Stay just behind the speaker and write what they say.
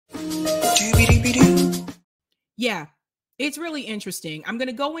Yeah, it's really interesting. I'm going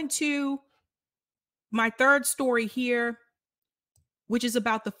to go into my third story here, which is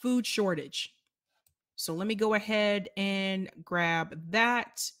about the food shortage. So let me go ahead and grab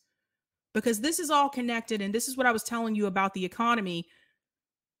that because this is all connected. And this is what I was telling you about the economy.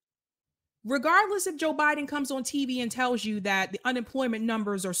 Regardless if Joe Biden comes on TV and tells you that the unemployment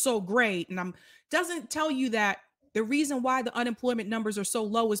numbers are so great, and doesn't tell you that the reason why the unemployment numbers are so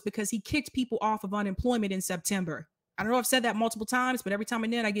low is because he kicked people off of unemployment in September. I don't know if I've said that multiple times, but every time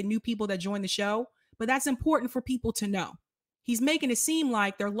and then I get new people that join the show. But that's important for people to know. He's making it seem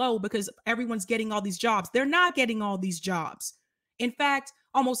like they're low because everyone's getting all these jobs. They're not getting all these jobs. In fact,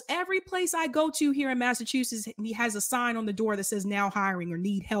 almost every place I go to here in Massachusetts, he has a sign on the door that says now hiring or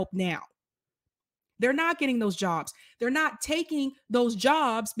need help now. They're not getting those jobs. They're not taking those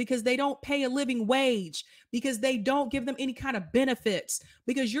jobs because they don't pay a living wage, because they don't give them any kind of benefits,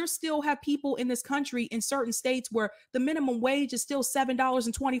 because you still have people in this country in certain states where the minimum wage is still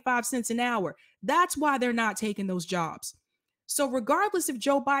 $7.25 an hour. That's why they're not taking those jobs. So regardless if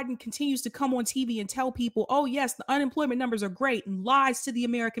Joe Biden continues to come on TV and tell people, oh, yes, the unemployment numbers are great and lies to the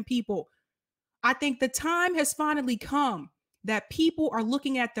American people, I think the time has finally come that people are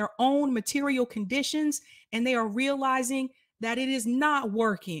looking at their own material conditions and they are realizing that it is not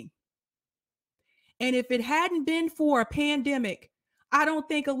working. And if it hadn't been for a pandemic, I don't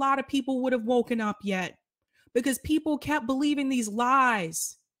think a lot of people would have woken up yet because people kept believing these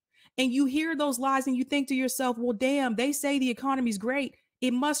lies. And you hear those lies and you think to yourself, well, damn, they say the economy's great.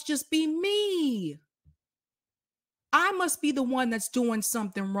 It must just be me. I must be the one that's doing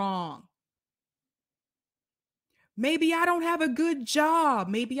something wrong. Maybe I don't have a good job.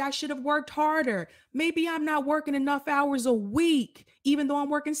 Maybe I should have worked harder. Maybe I'm not working enough hours a week, even though I'm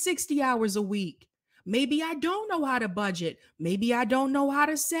working 60 hours a week. Maybe I don't know how to budget. Maybe I don't know how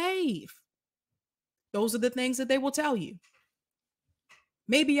to save. Those are the things that they will tell you.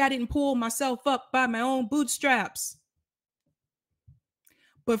 Maybe I didn't pull myself up by my own bootstraps.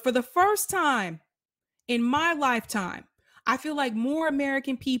 But for the first time in my lifetime, I feel like more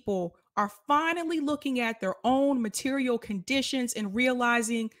American people are finally looking at their own material conditions and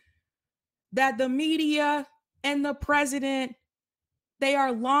realizing that the media and the president, they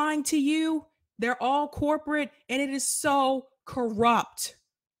are lying to you. They're all corporate and it is so corrupt.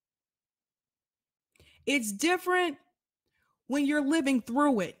 It's different when you're living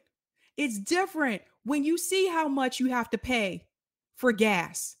through it. It's different when you see how much you have to pay for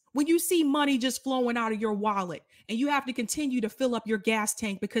gas. When you see money just flowing out of your wallet and you have to continue to fill up your gas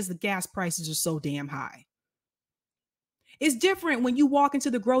tank because the gas prices are so damn high. It's different when you walk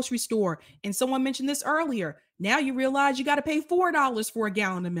into the grocery store and someone mentioned this earlier. Now you realize you got to pay $4 for a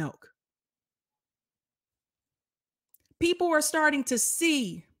gallon of milk. People are starting to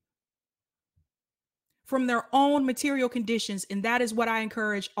see from their own material conditions. And that is what I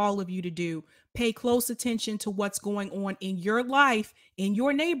encourage all of you to do. Pay close attention to what's going on in your life, in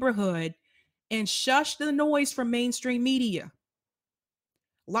your neighborhood, and shush the noise from mainstream media.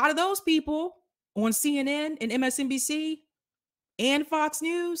 A lot of those people on CNN and MSNBC and Fox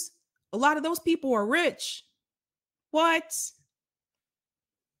News, a lot of those people are rich. What?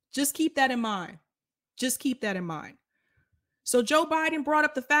 Just keep that in mind. Just keep that in mind. So Joe Biden brought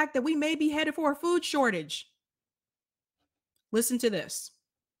up the fact that we may be headed for a food shortage. Listen to this.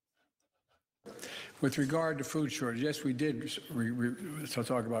 With regard to food shortage, yes, we did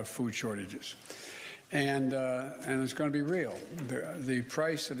talk about food shortages. And it's going to be real. The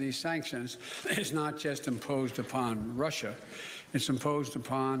price of these sanctions is not just imposed upon Russia. It's imposed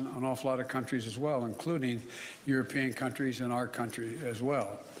upon an awful lot of countries as well, including European countries and our country as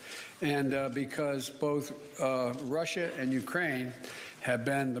well. And because both Russia and Ukraine have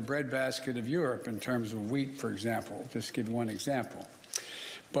been the breadbasket of Europe in terms of wheat, for example, just to give you one example.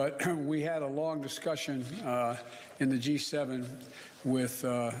 But we had a long discussion in the G7 with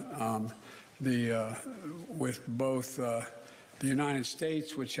both the United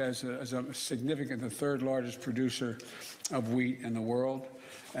States, which has a significant, the third largest producer of wheat in the world,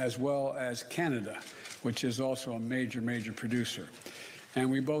 as well as Canada, which is also a major, major producer. And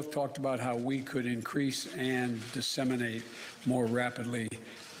we both talked about how we could increase and disseminate more rapidly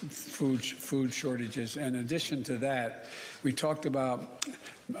food shortages. In addition to that, we talked about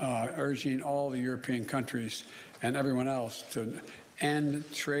urging all the European countries and everyone else to end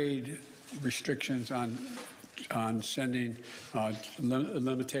trade restrictions on sending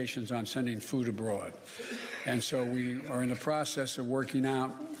limitations on sending food abroad. And so we are in the process of working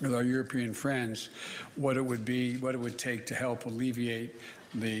out with our European friends what it would take to help alleviate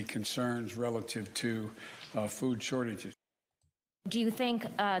the concerns relative to food shortages. Do you think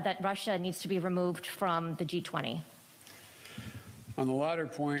that Russia needs to be removed from the G20? On the latter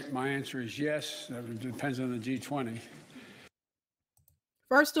point, my answer is yes. It depends on the G20.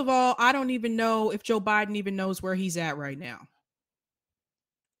 First of all, I don't even know if Joe Biden even knows where he's at right now.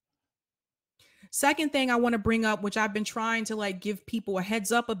 Second thing I want to bring up, which I've been trying to like give people a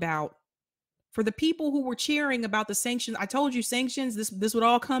heads up about, for the people who were cheering about the sanctions, I told you sanctions, this would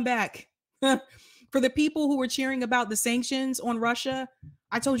all come back. For the people who were cheering about the sanctions on Russia,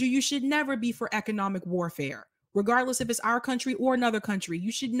 I told you you should never be for economic warfare, regardless if it's our country or another country.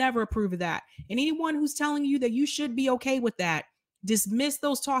 You should never approve of that. And anyone who's telling you that you should be okay with that, dismiss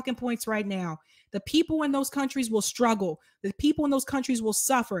those talking points right now. The people in those countries will struggle. The people in those countries will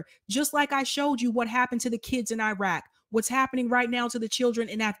suffer. Just like I showed you what happened to the kids in Iraq, what's happening right now to the children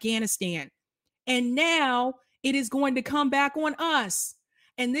in Afghanistan. And now it is going to come back on us.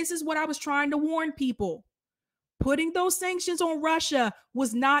 And this is what I was trying to warn people. Putting those sanctions on Russia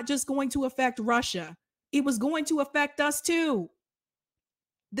was not just going to affect Russia. It was going to affect us too.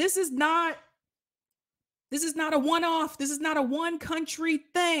 This is not a one-off. This is not a one country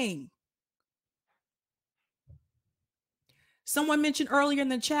thing. Someone mentioned earlier in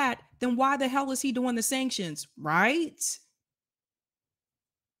the chat, then why the hell is he doing the sanctions, right?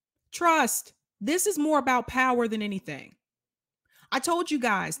 Trust. This is more about power than anything. I told you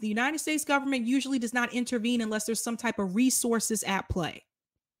guys, the United States government usually does not intervene unless there's some type of resources at play.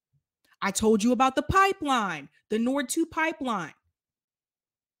 I told you about the pipeline, the Nord 2 pipeline.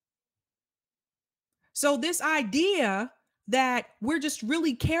 So this idea that we're just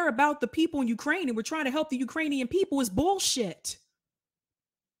really care about the people in Ukraine and we're trying to help the Ukrainian people is bullshit.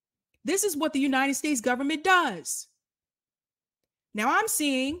 This is what the United States government does. Now I'm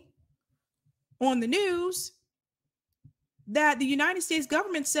seeing on the news that the United States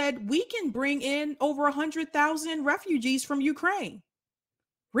government said we can bring in over 100,000 refugees from Ukraine.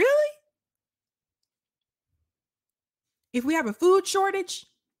 Really? If we have a food shortage?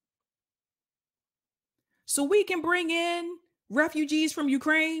 So we can bring in refugees from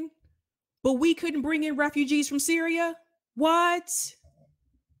Ukraine, but we couldn't bring in refugees from Syria? What?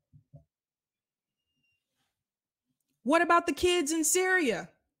 What about the kids in Syria?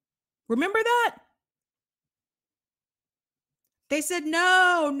 Remember that? They said,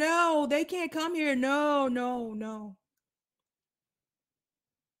 no, they can't come here. No.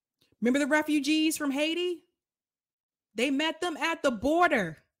 Remember the refugees from Haiti? They met them at the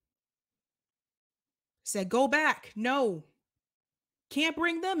border. Said, go back. No, can't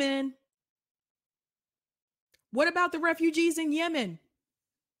bring them in. What about the refugees in Yemen?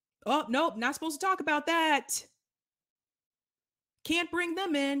 Oh, nope, not supposed to talk about that. Can't bring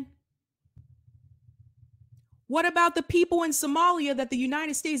them in. What about the people in Somalia that the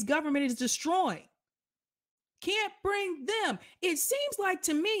United States government is destroying? Can't bring them. It seems like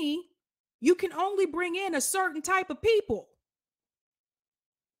to me, you can only bring in a certain type of people.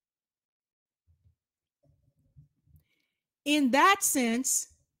 In that sense,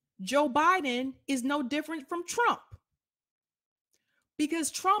 Joe Biden is no different from Trump.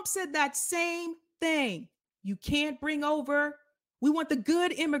 Because Trump said that same thing. You can't bring over. We want the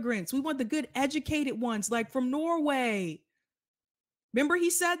good immigrants. We want the good educated ones, like from Norway. Remember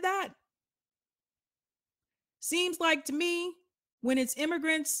he said that? Seems like to me, when it's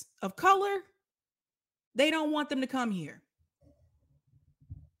immigrants of color, they don't want them to come here.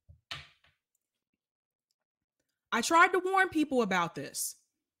 I tried to warn people about this.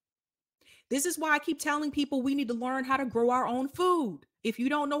 This is why I keep telling people we need to learn how to grow our own food. If you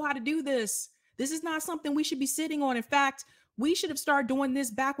don't know how to do this, this is not something we should be sitting on. In fact, we should have started doing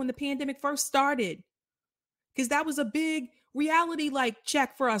this back when the pandemic first started, because that was a big reality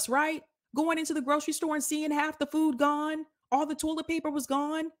check for us, right? Going into the grocery store and seeing half the food gone, all the toilet paper was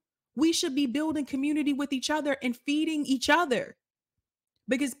gone. We should be building community with each other and feeding each other,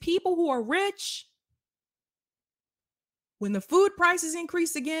 because people who are rich, when the food prices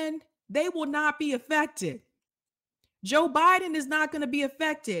increase again, they will not be affected. Joe Biden is not going to be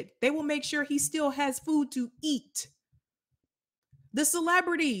affected. They will make sure he still has food to eat. The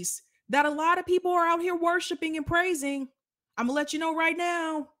celebrities that a lot of people are out here worshiping and praising, I'm going to let you know right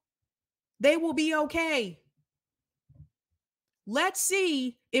now, they will be okay. Let's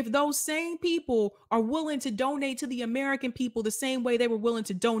see if those same people are willing to donate to the American people the same way they were willing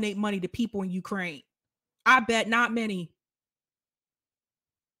to donate money to people in Ukraine. I bet not many.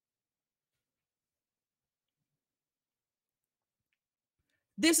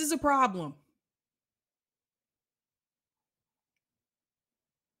 This is a problem.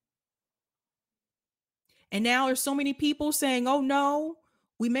 And now there's so many people saying, oh no,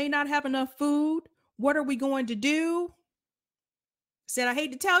 we may not have enough food. What are we going to do? Said, I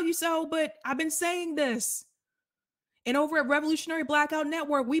hate to tell you so, but I've been saying this. And over at Revolutionary Blackout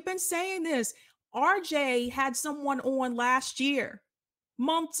Network, we've been saying this. RJ had someone on last year,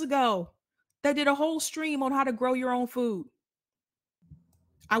 months ago, that did a whole stream on how to grow your own food.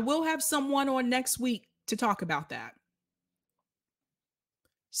 I will have someone on next week to talk about that.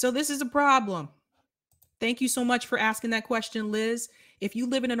 So this is a problem. Thank you so much for asking that question, Liz. If you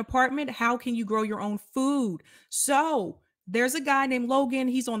live in an apartment, how can you grow your own food? So there's a guy named Logan.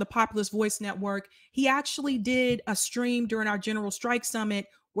 He's on the Populous Voice Network. He actually did a stream during our General Strike Summit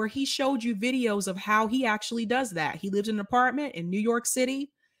where he showed you videos of how he actually does that. He lives in an apartment in New York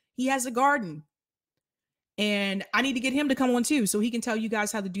City. He has a garden. And I need to get him to come on too, so he can tell you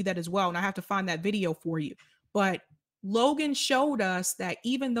guys how to do that as well. And I have to find that video for you. But Logan showed us that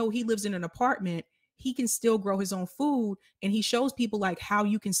even though he lives in an apartment, he can still grow his own food. And he shows people like how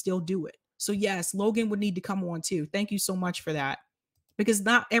you can still do it. So yes, Logan would need to come on too. Thank you so much for that. Because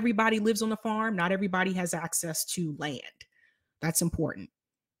not everybody lives on a farm. Not everybody has access to land. That's important.